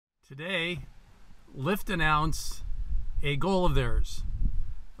Today, Lyft announced a goal of theirs.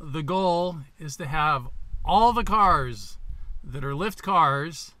 The goal is to have all the cars that are Lyft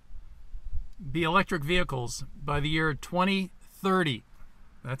cars be electric vehicles by the year 2030.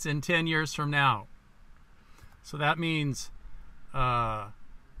 That's in 10 years from now. So that means the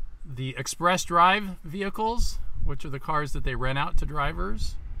express drive vehicles, which are the cars that they rent out to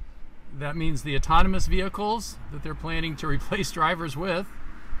drivers. That means the autonomous vehicles that they're planning to replace drivers with,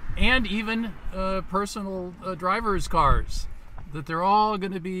 and even personal drivers' cars, that they're all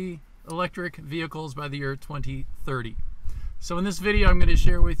going to be electric vehicles by the year 2030. So in this video, I'm going to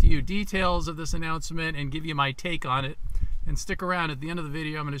share with you details of this announcement and give you my take on it. And stick around. At the end of the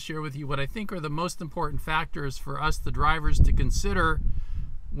video, I'm going to share with you what I think are the most important factors for us, the drivers, to consider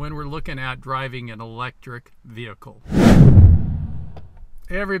when we're looking at driving an electric vehicle.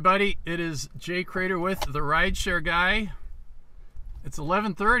 Hey everybody, it is Jay Cradeur with the Rideshare Guy. It's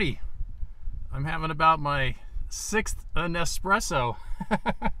 11:30. I'm having about my 6th Nespresso.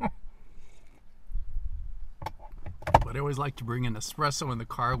 But I always like to bring an espresso in the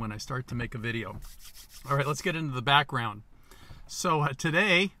car when I start to make a video. All right, let's get into the background. So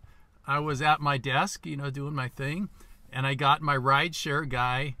today I was at my desk, doing my thing, and I got my Rideshare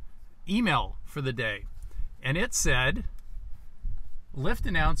Guy email for the day. And it said, Lyft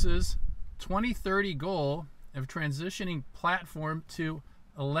announces 2030 goal of transitioning platform to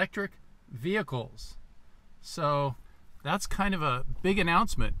electric vehicles. So that's kind of a big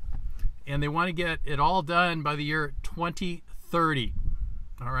announcement. And they want to get it all done by the year 2030.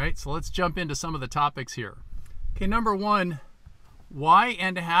 All right, so let's jump into some of the topics here. Okay, number one, why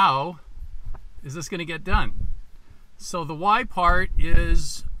and how is this going to get done? So the why part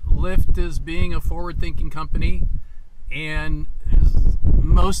is Lyft is being a forward-thinking company, and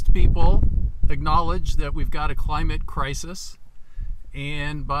most people acknowledge that we've got a climate crisis,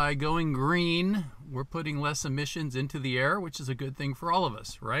 and by going green, we're putting less emissions into the air, which is a good thing for all of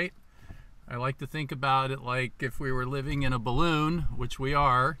us, right? I like to think about it like if we were living in a balloon, which we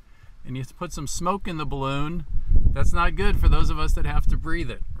are, and you put some smoke in the balloon, that's not good for those of us that have to breathe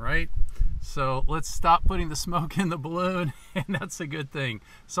it, right? So let's stop putting the smoke in the balloon, and that's a good thing.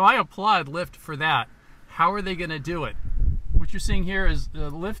 So I applaud Lyft for that. How are they going to do it? What you're seeing here is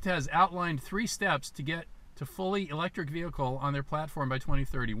Lyft has outlined 3 steps to get to fully electric vehicle on their platform by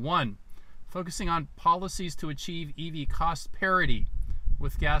 2030. 1, focusing on policies to achieve EV cost parity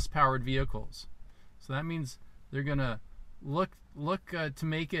with gas-powered vehicles. So that means they're going to look to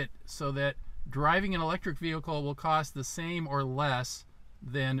make it so that driving an electric vehicle will cost the same or less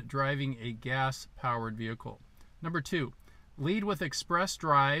than driving a gas-powered vehicle. Number 2, lead with express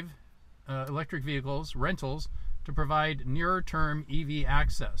drive electric vehicles rentals to provide nearer-term EV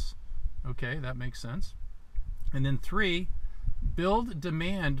access. Okay, that makes sense. And then 3, build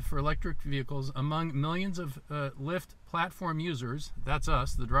demand for electric vehicles among millions of Lyft platform users, that's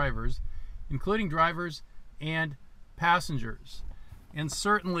us, the drivers, including drivers and passengers. And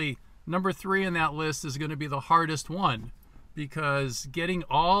certainly number 3 in that list is going to be the hardest one, because getting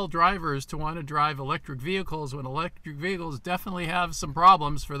all drivers to want to drive electric vehicles when electric vehicles definitely have some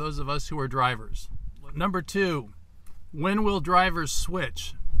problems for those of us who are drivers. Number 2, when will drivers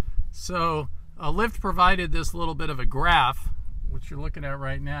switch? So Lyft provided this little bit of a graph, which you're looking at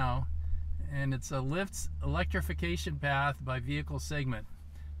right now, and it's a Lyft's electrification path by vehicle segment.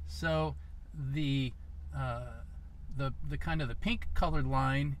 So the kind of the pink colored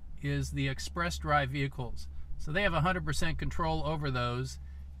line is the express drive vehicles. So they have 100% control over those,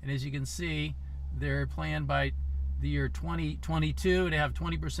 and as you can see, they're planned by the year 2022 to have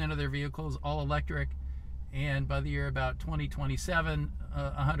 20% of their vehicles all electric, and by the year about 2027,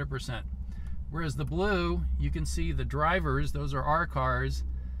 100%. Whereas the blue, you can see the drivers, those are our cars.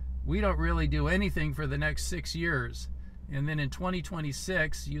 We don't really do anything for the next 6 years. And then in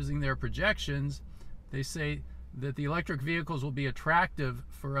 2026, using their projections, they say that the electric vehicles will be attractive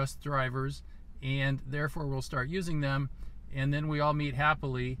for us drivers, and therefore we'll start using them, and then we all meet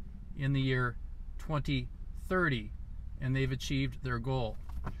happily in the year 2030, and they've achieved their goal.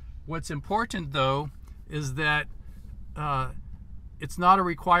 What's important though is that it's not a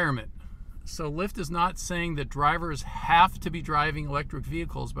requirement. So Lyft is not saying that drivers have to be driving electric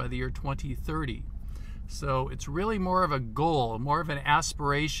vehicles by the year 2030. So it's really more of a goal, more of an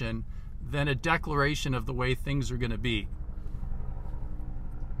aspiration than a declaration of the way things are going to be.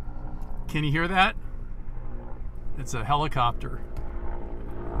 Can you hear that? It's a helicopter.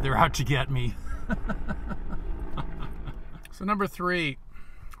 They're out to get me. So number 3,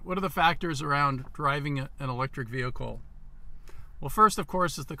 what are the factors around driving an electric vehicle? Well, first, of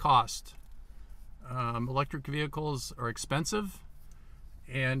course, is the cost. Electric vehicles are expensive,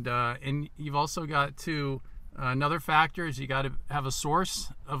 And you've also got to, another factor is you got to have a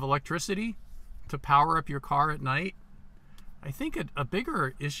source of electricity to power up your car at night. I think a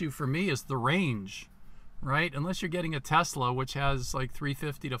bigger issue for me is the range, right? Unless you're getting a Tesla, which has like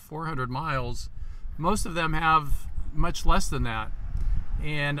 350 to 400 miles, most of them have much less than that.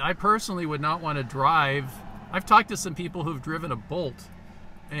 And I personally would not want to drive. I've talked to some people who've driven a Bolt,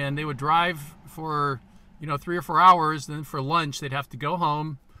 and they would drive for, 3 or 4 hours, then for lunch they'd have to go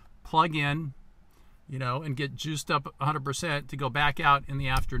home, plug in, and get juiced up 100% to go back out in the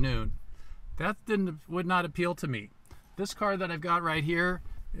afternoon. That would not appeal to me. This car that I've got right here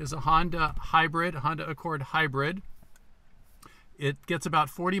is a Honda Accord hybrid. It gets about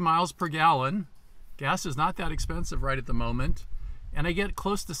 40 miles per gallon. Gas is not that expensive right at the moment. And I get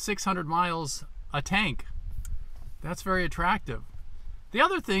close to 600 miles a tank. That's very attractive. The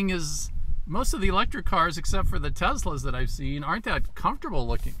other thing is, most of the electric cars, except for the Teslas that I've seen, aren't that comfortable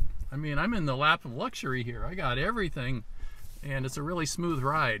looking. I mean, I'm in the lap of luxury here. I got everything, and it's a really smooth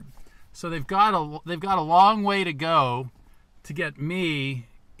ride. So they've got a long way to go to get me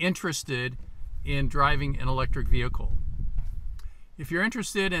interested in driving an electric vehicle. If you're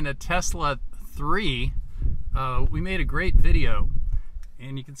interested in a Tesla 3, we made a great video,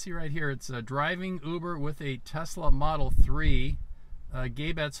 and you can see right here, it's driving Uber with a Tesla Model 3.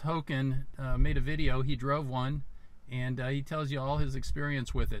 Gabe Hoken made a video. He drove one, and he tells you all his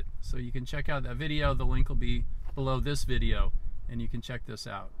experience with it. So you can check out that video. The link will be below this video, and you can check this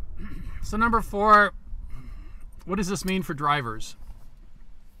out. So number 4, what does this mean for drivers?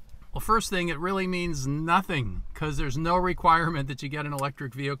 Well, first thing, it really means nothing, because there's no requirement that you get an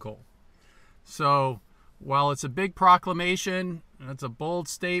electric vehicle. So while it's a big proclamation, it's a bold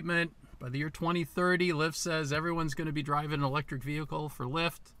statement, by the year 2030, Lyft says everyone's going to be driving an electric vehicle for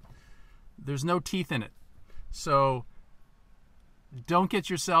Lyft. There's no teeth in it. So don't get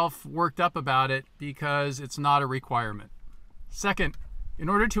yourself worked up about it, because it's not a requirement. Second, in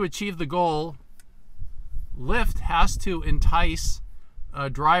order to achieve the goal, Lyft has to entice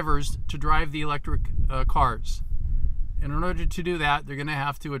drivers to drive the electric cars. And in order to do that, they're going to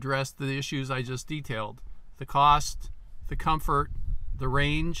have to address the issues I just detailed: the cost, the comfort, the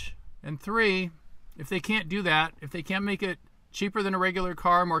range. And 3, if they can't do that, if they can't make it cheaper than a regular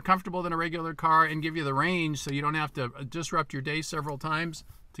car, more comfortable than a regular car, and give you the range so you don't have to disrupt your day several times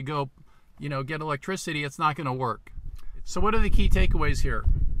to go, get electricity, it's not going to work. So what are the key takeaways here?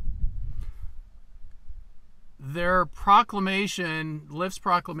 Their proclamation, Lyft's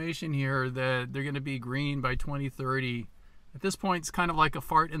proclamation here, that they're going to be green by 2030, at this point, it's kind of like a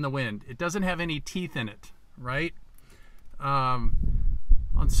fart in the wind. It doesn't have any teeth in it, right?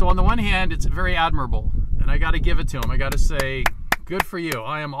 So on the one hand, it's very admirable, and I got to give it to them. I got to say, good for you.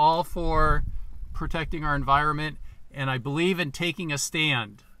 I am all for protecting our environment, and I believe in taking a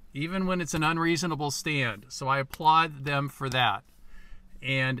stand, even when it's an unreasonable stand. So I applaud them for that.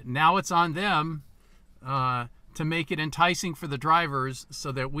 And now it's on them to make it enticing for the drivers,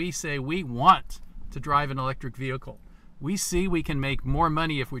 so that we say we want to drive an electric vehicle. We see we can make more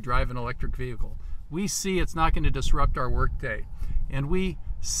money if we drive an electric vehicle. We see it's not going to disrupt our workday. And we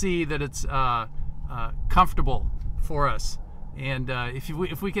see that it's comfortable for us. And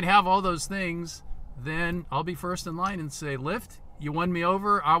if we can have all those things, then I'll be first in line and say, Lyft, you won me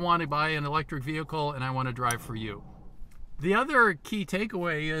over. I want to buy an electric vehicle, and I want to drive for you. The other key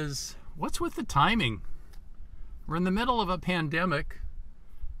takeaway is, what's with the timing? We're in the middle of a pandemic.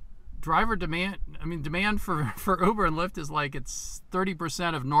 Driver demand, demand for Uber and Lyft is like it's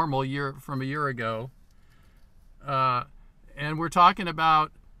 30% of normal from a year ago. And we're talking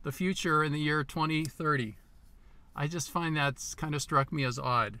about the future in the year 2030. I just find that's kind of struck me as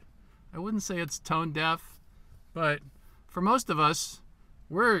odd. I wouldn't say it's tone deaf, but for most of us,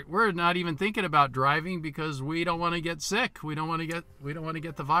 we're not even thinking about driving because we don't want to get sick. We don't want to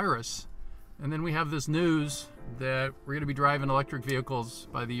get the virus. And then we have this news that we're going to be driving electric vehicles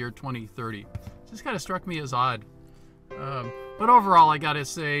by the year 2030. Just kind of struck me as odd. But overall, I got to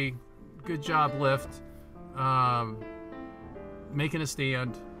say, good job, Lyft. Making a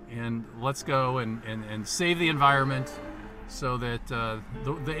stand, and let's go and save the environment, so that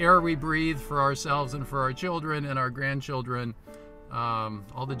the air we breathe for ourselves and for our children and our grandchildren,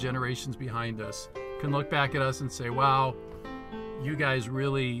 all the generations behind us, can look back at us and say, wow, you guys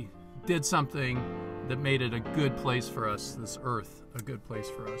really did something that made it a good place for us, this earth, a good place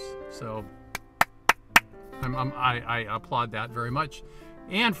for us. So I applaud that very much.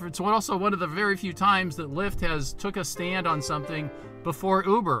 And it's also one of the very few times that Lyft has took a stand on something before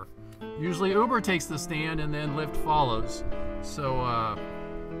Uber. Usually Uber takes the stand and then Lyft follows. So,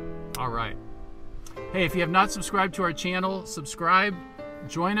 all right. Hey, if you have not subscribed to our channel, subscribe.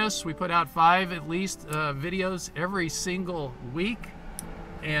 join us. We put out 5 at least videos every single week,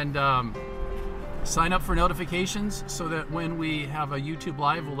 and sign up for notifications so that when we have a YouTube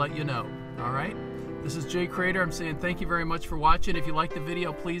live, we'll let you know. All right, this is Jay Cradeur. I'm saying thank you very much for watching. If you like the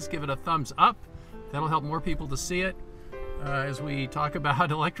video, please give it a thumbs up. That'll help more people to see it as we talk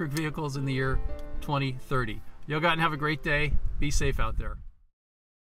about electric vehicles in the year 2030. Y'all got and have a great day. Be safe out there.